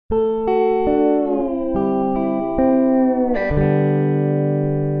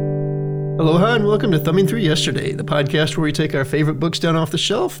Aloha and welcome to Thumbing Through Yesterday, the podcast where we take our favorite books down off the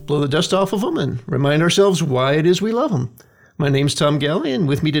shelf, blow the dust off of them, and remind ourselves why it is we love them. My name's Tom Galley, and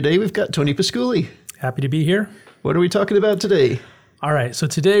with me today we've got Tony Pasculi. Happy to be here. What are we talking about today? All right, so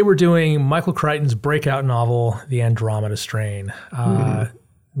today we're doing Michael Crichton's breakout novel, The Andromeda Strain.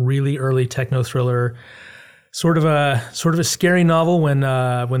 Really early techno thriller, sort of a scary novel when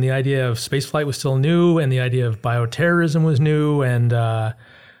the idea of spaceflight was still new and the idea of bioterrorism was new, and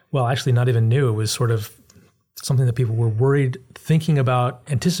well, actually not even new. It was sort of something that people were worried, thinking about,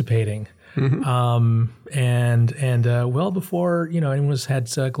 anticipating, and well before anyone had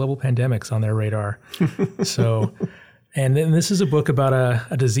global pandemics on their radar. So. And then this is a book about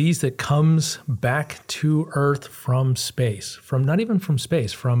a disease that comes back to Earth from space, not even from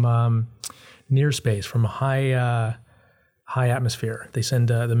space, from near space, from high atmosphere. They send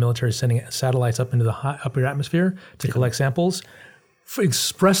the military sending satellites up into the upper atmosphere to collect samples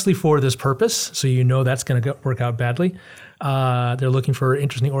expressly for this purpose. So that's going to work out badly. They're looking for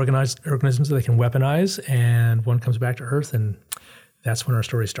interesting organisms that they can weaponize, and one comes back to Earth, and that's when our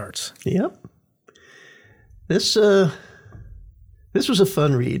story starts. Yep. This was a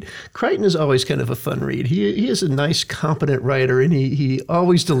fun read. Crichton is always kind of a fun read. He is a nice, competent writer, and he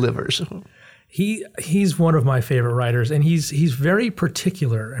always delivers. He's one of my favorite writers, and he's very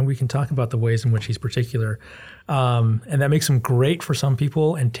particular, and we can talk about the ways in which he's particular. And that makes him great for some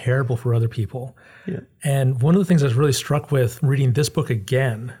people and terrible for other people. Yeah. And one of the things I was really struck with reading this book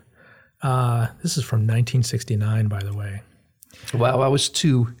again, this is from 1969, by the way. Wow, I was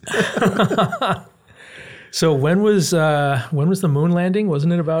 2. So when was the moon landing?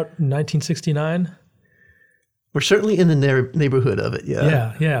 Wasn't it about 1969? We're certainly in the neighborhood of it,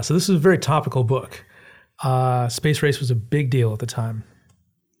 yeah. Yeah. So this is a very topical book. Space race was a big deal at the time.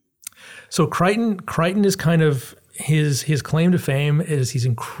 So Crichton is kind of his claim to fame is he's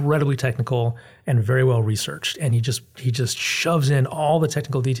incredibly technical and very well researched, and he just shoves in all the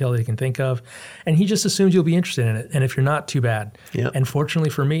technical detail that he can think of, and he just assumes you'll be interested in it. And if you're not, too bad. Yep. And fortunately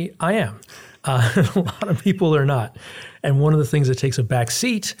for me, I am. A lot of people are not. And one of the things that takes a back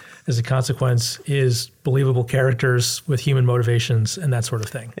seat as a consequence is believable characters with human motivations and that sort of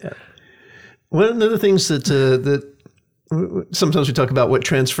thing. Yeah. One of the things that sometimes we talk about what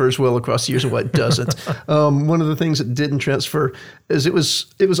transfers well across the years and what doesn't. One of the things that didn't transfer is it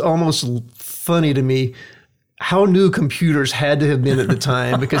was almost funny to me how new computers had to have been at the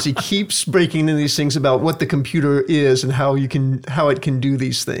time, because he keeps breaking in these things about what the computer is and how it can do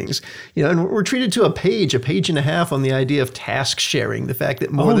these things. And we're treated to a page and a half on the idea of task sharing, the fact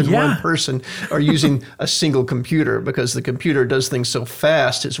that more than one person are using a single computer because the computer does things so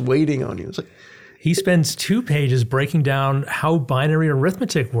fast, it's waiting on you. It's like, he spends 2 pages breaking down how binary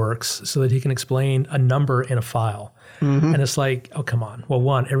arithmetic works so that he can explain a number in a file. Mm-hmm. And it's like, oh, come on. Well,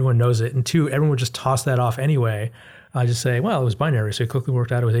 1, everyone knows it. And 2, everyone would just toss that off anyway. Just say, well, it was binary. So he quickly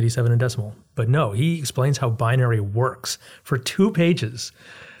worked out it was 87 in decimal. But no, he explains how binary works for 2 pages.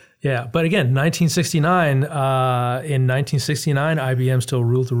 Yeah. But again, 1969, in 1969, IBM still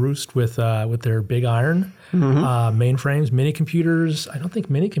ruled the roost with their big iron, mainframes, mini computers. I don't think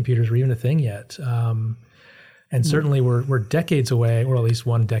mini computers were even a thing yet. And certainly we're decades away, or at least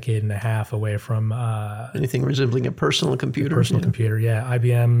 1 decade and a half away from anything resembling a personal computer. Computer, yeah.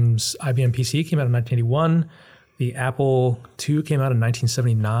 IBM PC came out in 1981. The Apple II came out in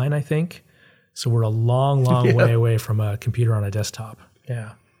 1979, I think. So we're a long way away from a computer on a desktop.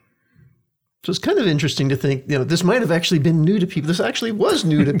 Yeah. So it's kind of interesting to think, this might have actually been new to people. This actually was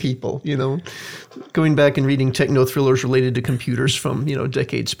new to people, going back and reading techno thrillers related to computers from,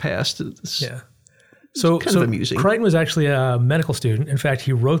 decades past. Yeah. So kind of amusing. Crichton was actually a medical student. In fact,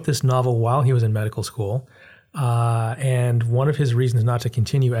 he wrote this novel while he was in medical school. And one of his reasons not to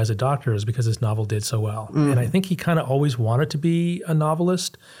continue as a doctor is because this novel did so well. And I think he kind of always wanted to be a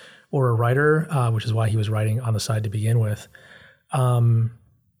novelist or a writer, which is why he was writing on the side to begin with. And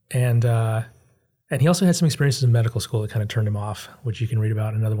he also had some experiences in medical school that kind of turned him off, which you can read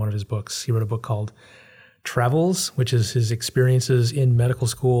about in another one of his books. He wrote a book called Travels, which is his experiences in medical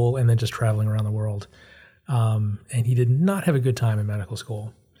school and then just traveling around the world. And he did not have a good time in medical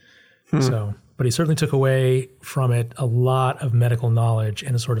school. But he certainly took away from it a lot of medical knowledge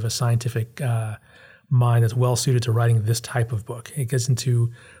and a sort of a scientific mind that's well suited to writing this type of book. It gets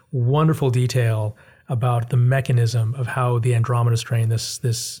into wonderful detail about the mechanism of how the Andromeda strain,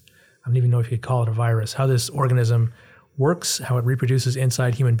 this I don't even know if you could call it a virus, how this organism works, how it reproduces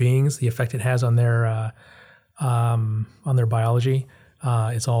inside human beings, the effect it has on their biology.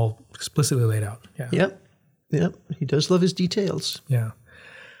 It's all explicitly laid out. Yeah. Yep. He does love his details. Yeah.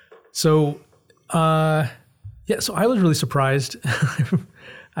 So, so I was really surprised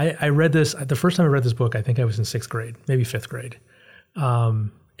I read this, the first time I read this book, I think I was in 6th grade, maybe 5th grade,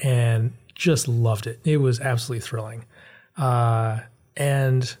 and just loved it. It was absolutely thrilling.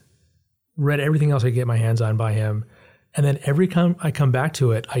 And read everything else I could get my hands on by him. And then every time I come back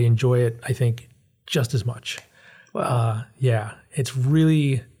to it, I enjoy it, I think, just as much. Wow. Yeah, it's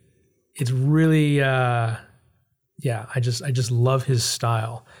really, I just love his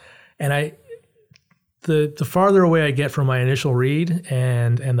style. And the farther away I get from my initial read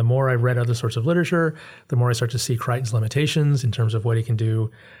and the more I read other sorts of literature, the more I start to see Crichton's limitations in terms of what he can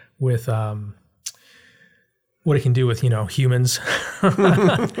do with humans,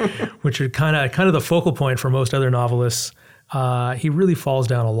 which are kind of the focal point for most other novelists. He really falls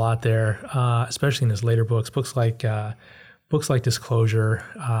down a lot there, especially in his later books like Disclosure,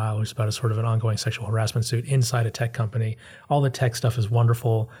 which is about a sort of an ongoing sexual harassment suit inside a tech company. All the tech stuff is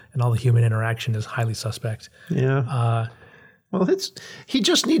wonderful, and all the human interaction is highly suspect. Yeah. Well, he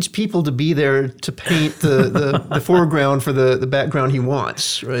just needs people to be there to paint the foreground for the background he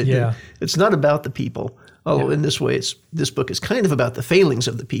wants, right? Yeah. It's not about the people. Although in this way, this book is kind of about the failings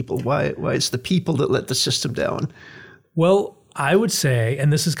of the people. Why it's the people that let the system down. Well, I would say,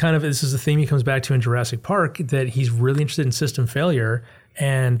 and this is the theme he comes back to in Jurassic Park, that he's really interested in system failure,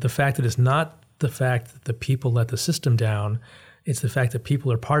 and the fact that it's not the fact that the people let the system down, it's the fact that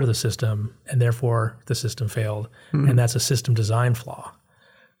people are part of the system, and therefore the system failed, and that's a system design flaw.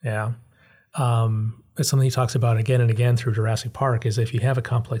 Yeah. It's something he talks about again and again through Jurassic Park, is if you have a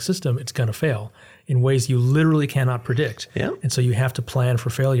complex system, it's going to fail in ways you literally cannot predict. Yeah. And so you have to plan for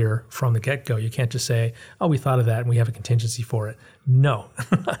failure from the get-go. You can't just say, oh, we thought of that and we have a contingency for it. No.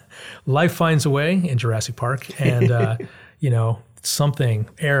 Life finds a way in Jurassic Park, and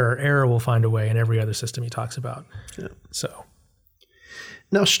error will find a way in every other system he talks about. Yeah. So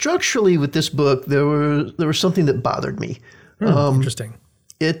now, structurally with this book, there was something that bothered me. Interesting.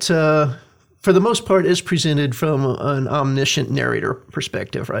 It for the most part, is presented from an omniscient narrator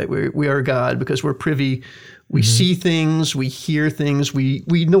perspective, right? We are God because we're privy. We see things, we hear things, we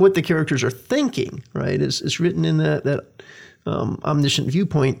know what the characters are thinking, right? It's written in that omniscient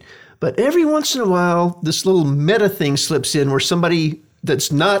viewpoint. But every once in a while, this little meta thing slips in where somebody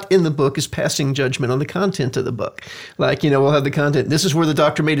that's not in the book is passing judgment on the content of the book. Like, we'll have the content. This is where the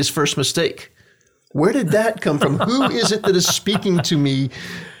doctor made his first mistake. Where did that come from? Who is it that is speaking to me?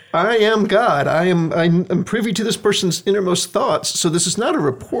 I am God. I'm privy to this person's innermost thoughts. So this is not a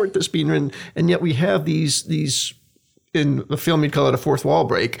report that's being written. And yet we have these in the film, you'd call it a fourth wall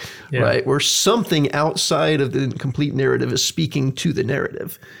break, right? Where something outside of the complete narrative is speaking to the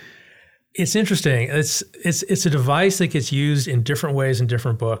narrative. It's interesting. It's a device that gets used in different ways in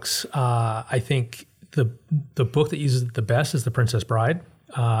different books. I think the book that uses it the best is The Princess Bride.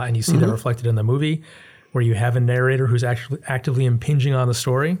 And you see that reflected in the movie, where you have a narrator who's actually actively impinging on the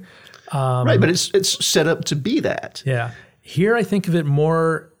story. Right, but it's set up to be that. Yeah. Here I think of it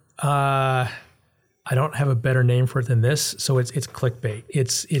more, I don't have a better name for it than this, so it's clickbait.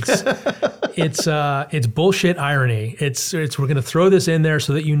 It's bullshit irony. It's we're going to throw this in there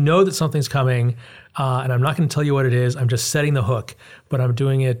so that you know that something's coming, and I'm not going to tell you what it is. I'm just setting the hook, but I'm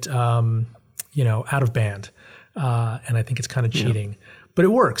doing it, out of band, and I think it's kind of cheating. But it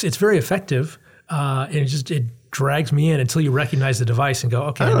works. It's very effective. And it drags me in until you recognize the device and go,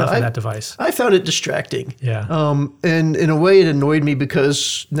 okay, enough of that device. I found it distracting. Yeah. And in a way it annoyed me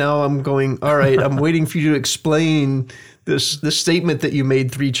because now I'm going, all right, I'm waiting for you to explain this statement that you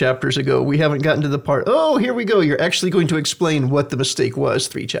made 3 chapters ago. We haven't gotten to the part, here we go. You're actually going to explain what the mistake was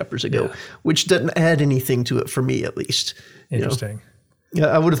 3 chapters ago, which doesn't add anything to it for me, at least. Interesting. Yeah,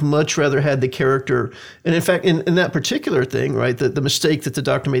 I would have much rather had the character. And in fact, in that particular thing, right, the mistake that the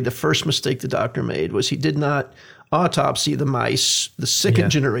doctor made, the first mistake the doctor made was he did not autopsy the mice, the second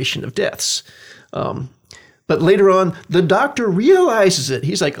generation of deaths. But later on, the doctor realizes it.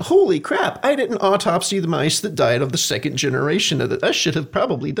 He's like, holy crap, I didn't autopsy the mice that died of the second generation of it. I should have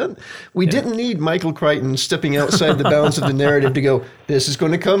probably done. We didn't need Michael Crichton stepping outside the bounds of the narrative to go, this is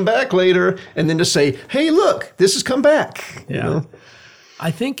going to come back later. And then to say, hey, look, this has come back. Yeah. I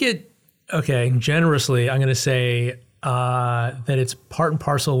think generously, I'm going to say that it's part and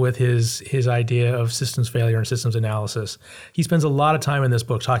parcel with his idea of systems failure and systems analysis. He spends a lot of time in this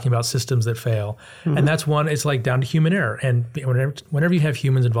book talking about systems that fail. And that's one, it's like down to human error. And whenever you have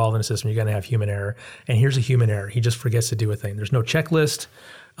humans involved in a system, you're going to have human error. And here's a human error. He just forgets to do a thing. There's no checklist.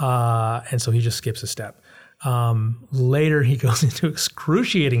 And so he just skips a step. Later, he goes into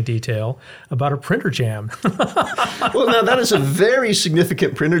excruciating detail about a printer jam. Well, now that is a very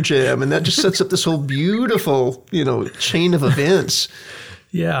significant printer jam, and that just sets up this whole beautiful, chain of events.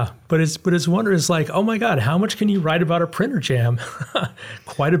 Yeah, but it's wonder is like, oh my God, how much can you write about a printer jam?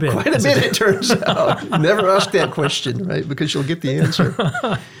 Quite a bit. Quite a bit, it turns out. Never ask that question, right? Because you'll get the answer.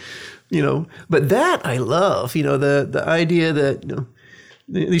 But that I love. The idea that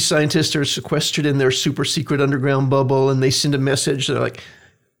these scientists are sequestered in their super secret underground bubble, and they send a message. They're like,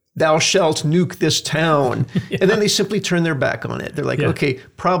 "Thou shalt nuke this town," and then they simply turn their back on it. They're like, "Okay,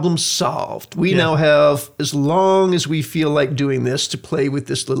 problem solved. We now have as long as we feel like doing this to play with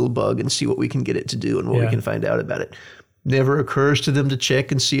this little bug and see what we can get it to do and what we can find out about it." Never occurs to them to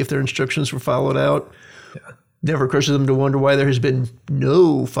check and see if their instructions were followed out. Yeah. Never occurs to them to wonder why there has been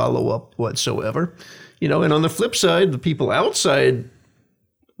no follow-up whatsoever. And on the flip side, the people outside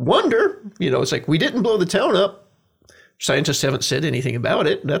wonder, it's like, we didn't blow the town up. Scientists haven't said anything about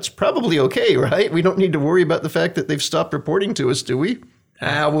it. That's probably okay, right? We don't need to worry about the fact that they've stopped reporting to us, do we?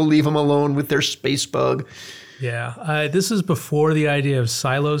 We'll leave them alone with their space bug. Yeah. This is before the idea of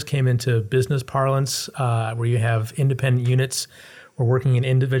silos came into business parlance, where you have independent units or working in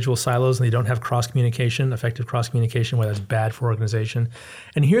individual silos and they don't have effective cross-communication, where that's bad for organization.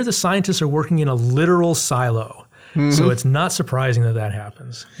 And here the scientists are working in a literal silo. Mm-hmm. So it's not surprising that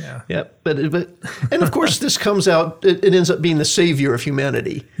happens. Yeah. Yeah. But and of course this comes out, it ends up being the savior of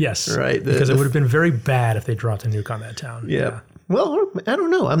humanity. Yes. Right. Because it would have been very bad if they dropped a nuke on that town. Yeah. Well, I don't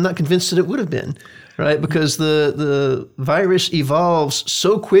know. I'm not convinced that it would have been, right? Because the virus evolves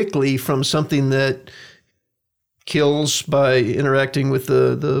so quickly from something that kills by interacting with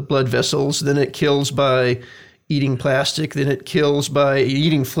the blood vessels, then it kills by eating plastic, then it kills by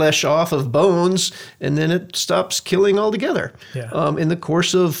eating flesh off of bones, and then it stops killing altogether. Yeah. In the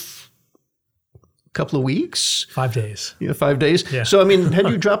course of a couple of weeks. 5 days. 5 days. Yeah. So, had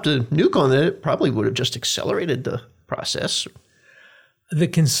you dropped a nuke on it, it probably would have just accelerated the process. The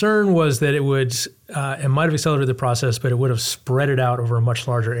concern was that it might have accelerated the process, but it would have spread it out over a much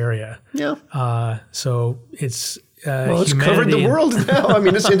larger area. Yeah. So it's... it's covered the world now.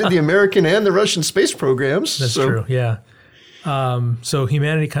 It's into the American and the Russian space programs. That's true, yeah. So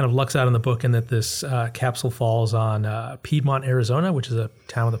humanity kind of lucks out in the book in that this capsule falls on Piedmont, Arizona, which is a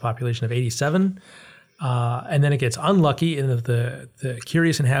town with a population of 87. And then it gets unlucky in that the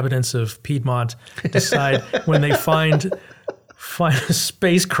curious inhabitants of Piedmont decide when they find a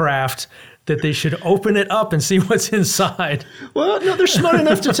spacecraft that they should open it up and see what's inside. Well, no, they're smart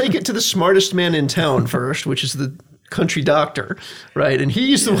enough to take it to the smartest man in town first, which is the country doctor, right? And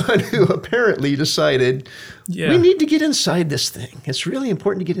he's the one who apparently decided, we need to get inside this thing. It's really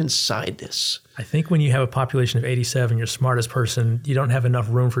important to get inside this. I think when you have a population of 87, your smartest person, you don't have enough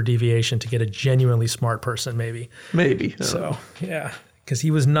room for deviation to get a genuinely smart person, maybe. Maybe. So, yeah, because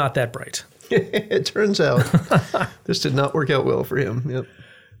he was not that bright. It turns out this did not work out well for him. Yep.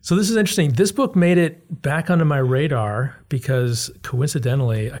 So this is interesting. This book made it back onto my radar because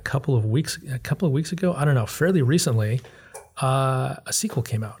coincidentally, a couple of weeks ago, I don't know, fairly recently, a sequel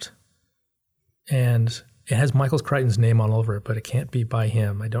came out. And it has Michael Crichton's name all over it, but it can't be by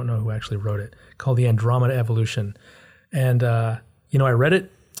him. I don't know who actually wrote it, called The Andromeda Evolution. And, I read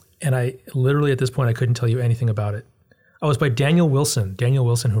it, and I literally at this point, I couldn't tell you anything about it. Oh, it's by Daniel Wilson,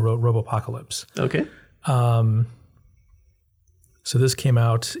 who wrote Robopocalypse. Okay. So this came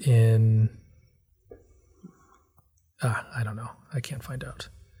out in, I don't know. I can't find out.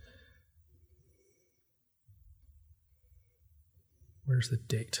 Where's the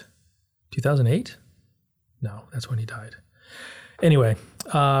date? 2008? No, that's when he died. Anyway,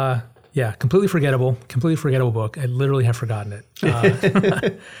 completely forgettable book. I literally have forgotten it.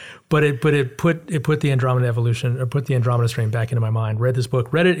 But it put the Andromeda Evolution, or put the Andromeda Strain back into my mind. Read this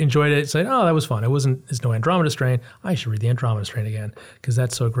book, read it, enjoyed it, said, oh, that was fun. It's no Andromeda Strain. I should read the Andromeda Strain again because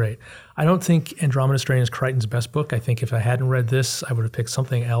that's so great. I don't think Andromeda Strain is Crichton's best book. I think if I hadn't read this, I would have picked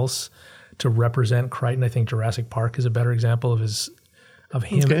something else to represent Crichton. I think Jurassic Park is a better example of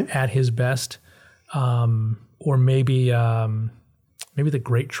him at his best. Or maybe The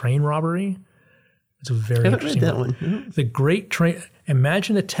Great Train Robbery. It's a very interesting read that one. Mm-hmm. The Great Train.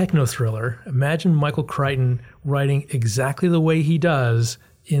 Imagine a techno thriller. Imagine Michael Crichton writing exactly the way he does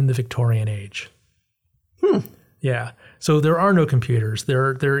in the Victorian age. Yeah. So there are no computers.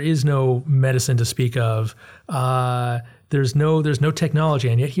 There is no medicine to speak of. There's no technology,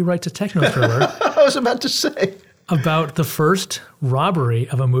 and yet he writes a techno thriller. I was about to say about the first robbery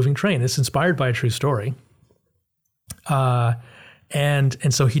of a moving train. It's inspired by a true story. And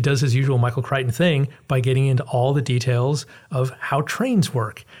so he does his usual Michael Crichton thing by getting into all the details of how trains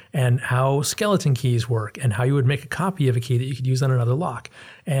work and how skeleton keys work and how you would make a copy of a key that you could use on another lock.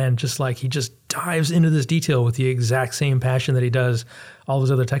 And just like he just dives into this detail with the exact same passion that he does all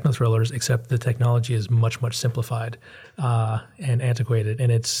those other techno thrillers, except the technology is much, much simplified and antiquated.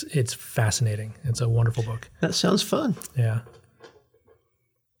 And it's fascinating. It's a wonderful book. That sounds fun. Yeah.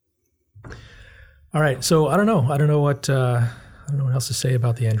 All right. So I don't know what else to say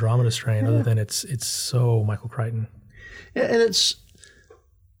about the Andromeda Strain other than it's so Michael Crichton. Yeah, and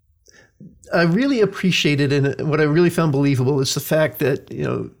I really appreciated it, and what I really found believable is the fact that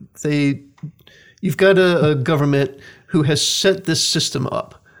you've got a government who has set this system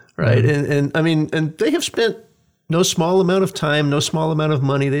up, right? Mm-hmm. And they have spent no small amount of time, no small amount of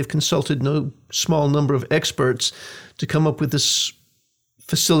money. They've consulted no small number of experts to come up with this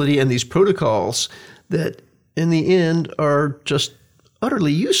facility and these protocols that in the end are just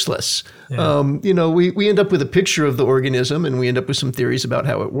utterly useless. Yeah. We end up with a picture of the organism and we end up with some theories about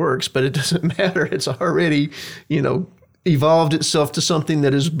how it works, but it doesn't matter. It's already, evolved itself to something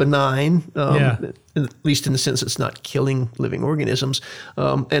that is benign, at least in the sense it's not killing living organisms,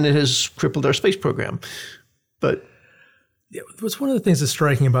 and it has crippled our space program. But what's one of the things that's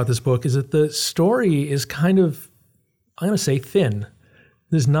striking about this book is that the story is kind of, I'm going to say, thin.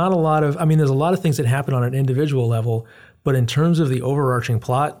 There's not a lot of, there's a lot of things that happen on an individual level, but in terms of the overarching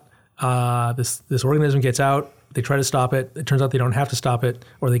plot, this organism gets out, they try to stop it. It turns out they don't have to stop it,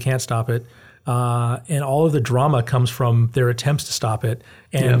 or they can't stop it. And all of the drama comes from their attempts to stop it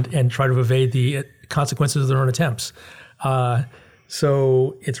and try to evade the consequences of their own attempts.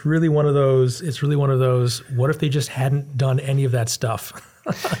 So it's really one of those, what if they just hadn't done any of that stuff?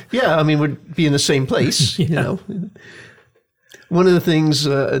 Yeah, we'd be in the same place, One of the things,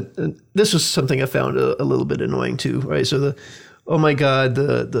 this was something I found a little bit annoying too, right? So oh my God,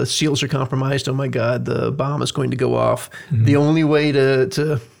 the seals are compromised. Oh my God, the bomb is going to go off. Mm-hmm. The only way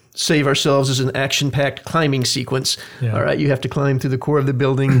to save ourselves is an action-packed climbing sequence. Yeah. All right, you have to climb through the core of the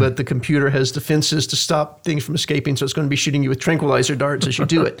building, but the computer has defenses to stop things from escaping, so it's going to be shooting you with tranquilizer darts as you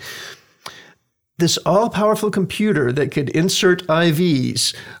do it. This all-powerful computer that could insert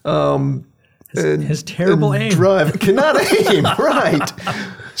IVs, his terrible aim. Drive cannot aim, right?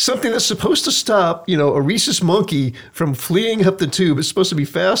 Something that's supposed to stop, a rhesus monkey from fleeing up the tube. It's supposed to be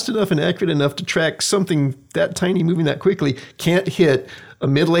fast enough and accurate enough to track something that tiny moving that quickly. Can't hit a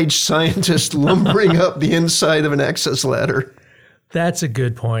middle-aged scientist lumbering up the inside of an access ladder. That's a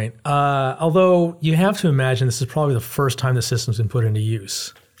good point. Although you have to imagine this is probably the first time the system's been put into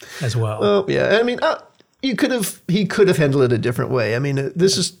use as well. Well, yeah. He could have handled it a different way.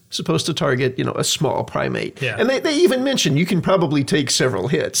 This is supposed to target, a small primate. Yeah. And they even mention you can probably take several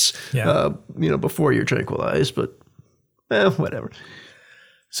hits, before you're tranquilized, but whatever.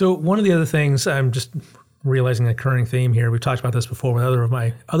 So one of the other things, I'm just realizing a recurring theme here, we've talked about this before with other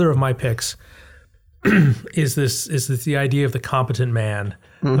of my picks, is the idea of the competent man.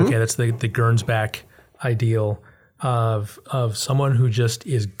 Mm-hmm. Okay, that's the Gernsback ideal of someone who just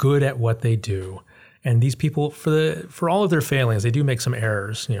is good at what they do. And these people, for all of their failings, they do make some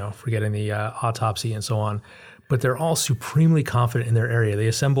errors, forgetting the autopsy and so on, but they're all supremely confident in their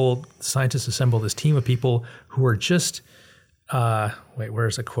area. Scientists assemble this team of people who are just,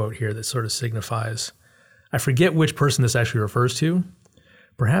 where's a quote here that sort of signifies, I forget which person this actually refers to.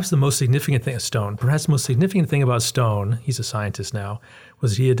 Perhaps the most significant thing about Stone, he's a scientist now,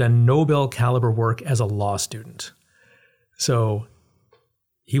 was he had done Nobel caliber work as a law student. So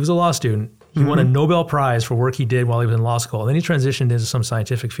he was a law student. He won a Nobel Prize for work he did while he was in law school. And then he transitioned into some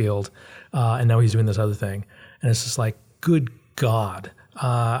scientific field, and now he's doing this other thing. And it's just like, good God.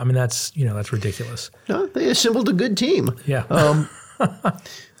 That's ridiculous. No, they assembled a good team. Yeah.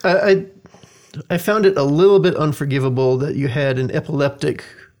 I found it a little bit unforgivable that you had an epileptic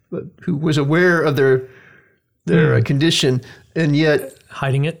who was aware of their condition and yet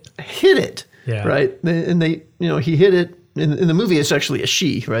hiding it, hit it. Yeah. Right. And he hit it. In the movie, it's actually a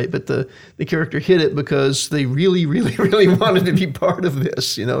she, right? But the character hit it because they really, really, really wanted to be part of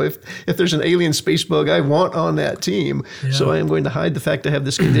this. If there's an alien space bug, I want on that team. Yeah. So I am going to hide the fact I have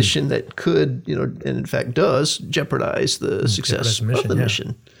this condition that could, and in fact does, jeopardize the success of the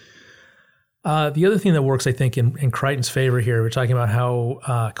mission. The other thing that works, I think, in Crichton's favor here, we're talking about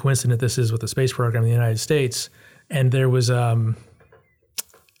how coincident this is with the space program in the United States. And there was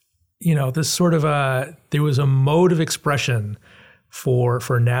this sort of there was a mode of expression for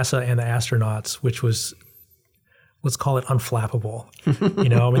NASA and the astronauts, which was, let's call it unflappable.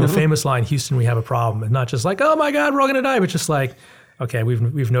 The famous line, Houston, we have a problem. And not just like, oh my God, we're all going to die, but just like, okay,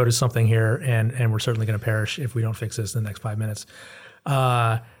 we've noticed something here and we're certainly going to perish if we don't fix this in the next 5 minutes.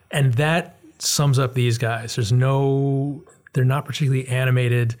 And that sums up these guys. They're not particularly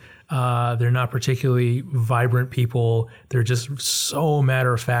animated. They're not particularly vibrant people. They're just so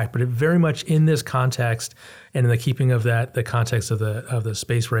matter of fact, but very much in this context and in the keeping of the context of the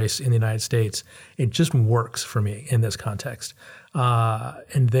space race in the United States, it just works for me in this context.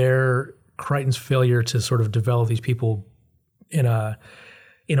 And Crichton's failure to sort of develop these people in a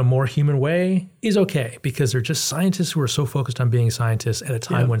more human way is okay, because they're just scientists who are so focused on being scientists at a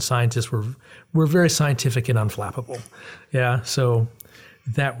time when scientists were very scientific and unflappable. Yeah, so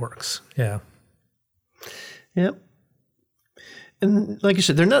that works. Yeah. Yep. And like you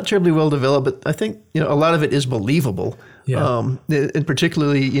said, they're not terribly well developed, but I think a lot of it is believable. Yeah. And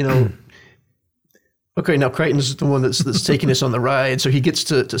particularly, okay, now Crichton's the one that's taking us on the ride, so he gets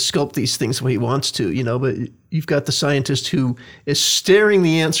to sculpt these things the way he wants to, but you've got the scientist who is staring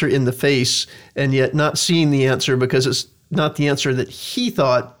the answer in the face and yet not seeing the answer because it's not the answer that he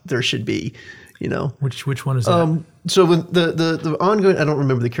thought there should be, Which one is that? So when the ongoing, I don't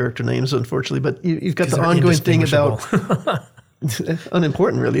remember the character names, unfortunately, but you've got the ongoing thing about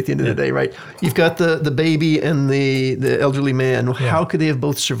unimportant really at the end of the day, right? You've got the baby and the elderly man. How could they have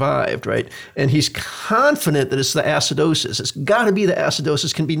both survived, right? And he's confident that it's the acidosis. It's got to be the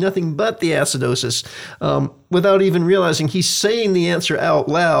acidosis, can be nothing but the acidosis, without even realizing he's saying the answer out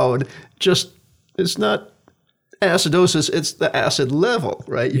loud. Just, it's not acidosis, it's the acid level,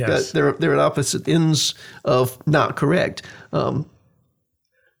 right? You've got they're at opposite ends of not correct.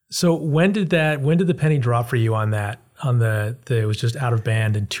 So when did the penny drop for you on that? On the it was just out of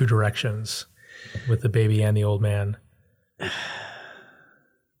band in two directions with the baby and the old man.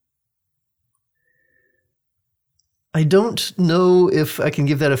 I don't know if I can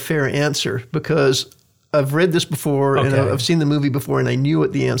give that a fair answer, because I've read this before and I've seen the movie before and I knew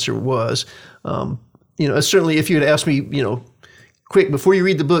what the answer was. Certainly if you had asked me, quick, before you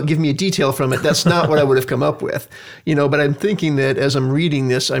read the book, give me a detail from it, that's not what I would have come up with. But I'm thinking that as I'm reading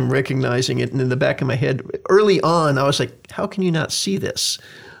this, I'm recognizing it. And in the back of my head, early on, I was like, how can you not see this?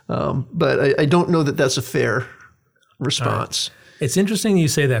 But I don't know that that's a fair response. It's interesting that you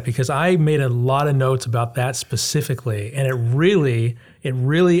say that, because I made a lot of notes about that specifically. And it really,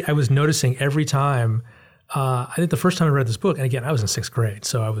 I was noticing every time, I think the first time I read this book, and again, I was in 6th grade,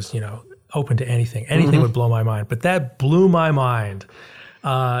 so I was, open to anything. Anything would blow my mind. But that blew my mind.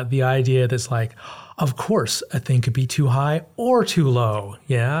 The idea that's like, of course, a thing could be too high or too low.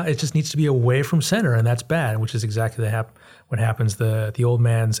 Yeah, it just needs to be away from center, and that's bad, which is exactly what happens. The old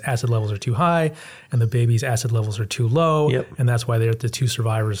man's acid levels are too high, and the baby's acid levels are too low, and that's why they're the two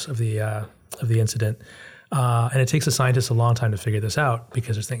survivors of the incident. And it takes a scientist a long time to figure this out,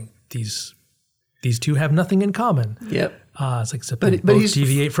 because they're thinking these two have nothing in common. Yep. It's like, but both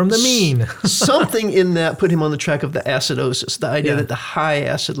deviate from the mean. Something in that put him on the track of the acidosis, the idea that the high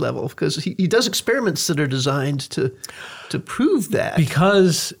acid level, because he does experiments that are designed to prove that.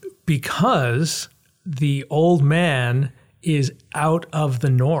 Because the old man is out of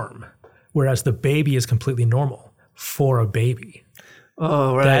the norm, whereas the baby is completely normal for a baby.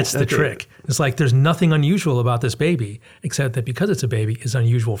 Oh, right. That's the trick. It's like there's nothing unusual about this baby, except that because it's a baby, it's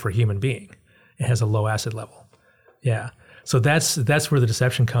unusual for a human being. It has a low acid level. Yeah. So that's where the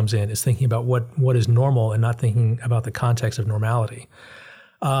deception comes in, is thinking about what is normal and not thinking about the context of normality.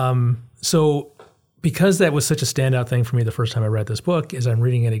 So because that was such a standout thing for me the first time I read this book, as I'm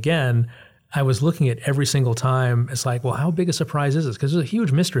reading it again, I was looking at every single time. It's like, well, how big a surprise is this? Because there's a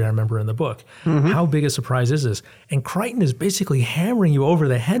huge mystery I remember in the book. How big a surprise is this? And Crichton is basically hammering you over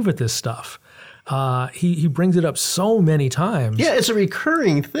the head with this stuff. He brings it up so many times. Yeah, it's a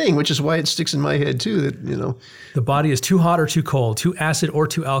recurring thing, which is why it sticks in my head too. That the body is too hot or too cold, too acid or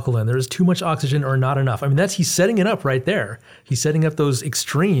too alkaline. There is too much oxygen or not enough. I mean, he's setting it up right there. He's setting up those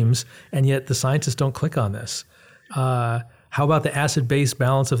extremes, and yet the scientists don't click on this. How about the acid-base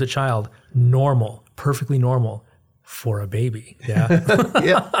balance of the child? Normal, perfectly normal for a baby.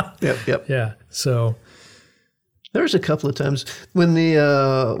 Yeah. Yep. Yeah. So. There's a couple of times when we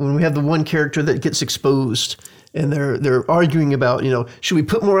have the one character that gets exposed, and they're arguing about, should we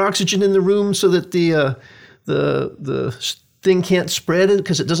put more oxygen in the room so that the thing can't spread it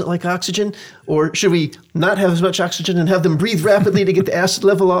because it doesn't like oxygen, or should we not have as much oxygen and have them breathe rapidly to get the acid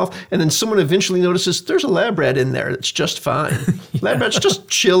level off? And then someone eventually notices there's a lab rat in there that's just fine. Lab rat's just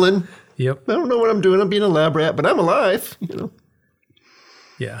chilling. Yep. I don't know what I'm doing. I'm being a lab rat, but I'm alive.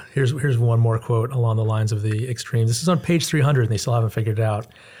 Yeah, here's one more quote along the lines of the extremes. This is on page 300, and they still haven't figured it out.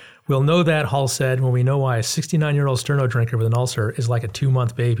 We'll know that, Hall said, when we know why a 69-year-old sterno drinker with an ulcer is like a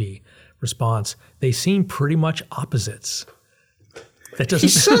 2-month baby. Response, they seem pretty much opposites. That He doesn't.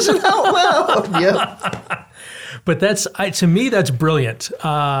 says it out loud. Yep. But to me, that's brilliant.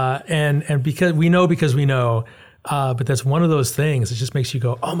 And because we know. But that's one of those things that just makes you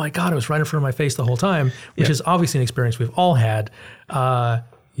go, oh my God, it was right in front of my face the whole time, which is obviously an experience we've all had.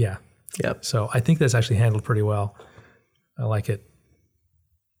 Yeah. Yep. So I think that's actually handled pretty well. I like it.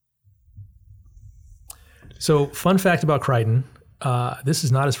 So fun fact about Crichton, this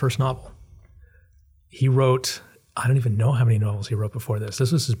is not his first novel. He wrote, I don't even know how many novels he wrote before this.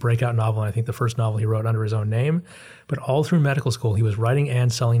 This was his breakout novel, and I think the first novel he wrote under his own name. But all through medical school, he was writing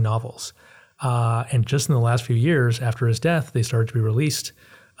and selling novels. And just in the last few years after his death, they started to be released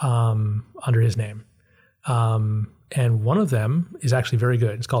under his name. And one of them is actually very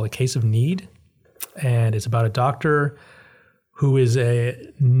good. It's called A Case of Need. And it's about a doctor who is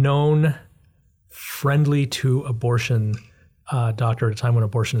a known friendly to abortion doctor at a time when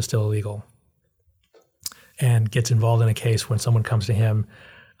abortion is still illegal, and gets involved in a case when someone comes to him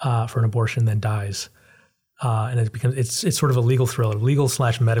for an abortion, then dies. And it's sort of a legal thriller,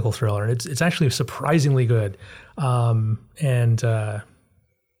 legal/medical thriller. And it's actually surprisingly good, and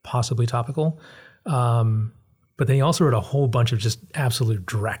possibly topical. But then he also wrote a whole bunch of just absolute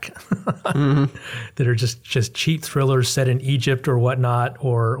dreck that are just cheap thrillers set in Egypt or whatnot,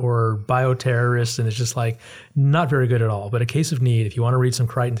 or bioterrorists, and it's just like not very good at all. But A Case of Need, if you want to read some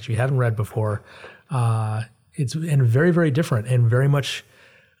Crichton that you haven't read before, it's very, very different and very much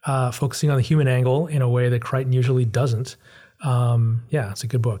focusing on the human angle in a way that Crichton usually doesn't. It's a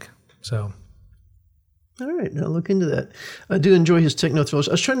good book. So, All right, I'll look into that. I do enjoy his techno thrillers.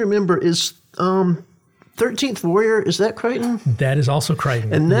 I was trying to remember, is 13th Warrior, is that Crichton? that is also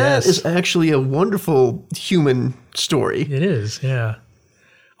Crichton. And that Yes. is actually a wonderful human story. It is, yeah.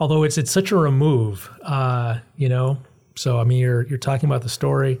 Although it's such a remove, So I mean, you're talking about the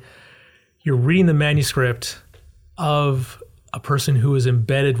story. You're reading the manuscript of a person who is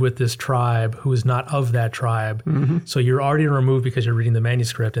embedded with this tribe, who is not of that tribe. Mm-hmm. So you're already removed because you're reading the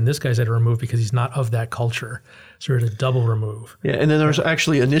manuscript, and this guy's at a remove because he's not of that culture. So it's a double remove. Yeah, and then there was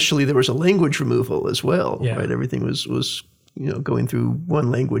actually initially there was a language removal as well. Yeah. Right, everything was going through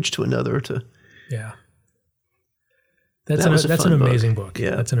one language to another to. Yeah. That's That was a that's fun an book. amazing book.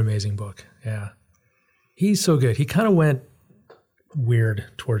 Yeah. That's an amazing book. Yeah. He's so good. He kind of went weird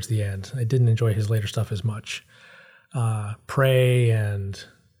towards the end. I didn't enjoy his later stuff as much. Prey and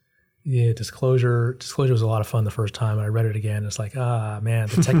Disclosure. Disclosure was a lot of fun the first time. I read it again. It's like, man,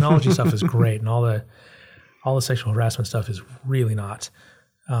 the technology stuff is great, and all the sexual harassment stuff is really not.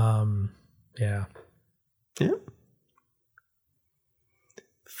 Yeah. Yeah.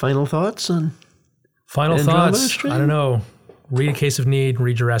 Final thoughts on. Final Andromeda thoughts. Strain? I don't know. Read A Case of Need.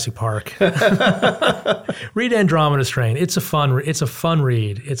 Read Jurassic Park. Read Andromeda Strain. It's a fun read.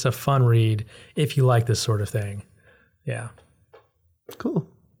 It's a fun read if you like this sort of thing. Yeah. Cool.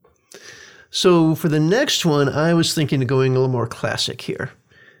 So for the next one, I was thinking of going a little more classic here.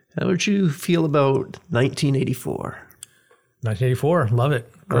 How would you feel about 1984? 1984. Love it.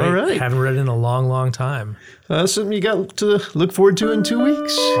 Great. All right. Haven't read it in a long, long time. Something you got to look forward to in 2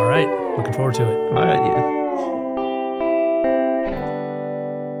 weeks. All right. Looking forward to it. All right, yeah.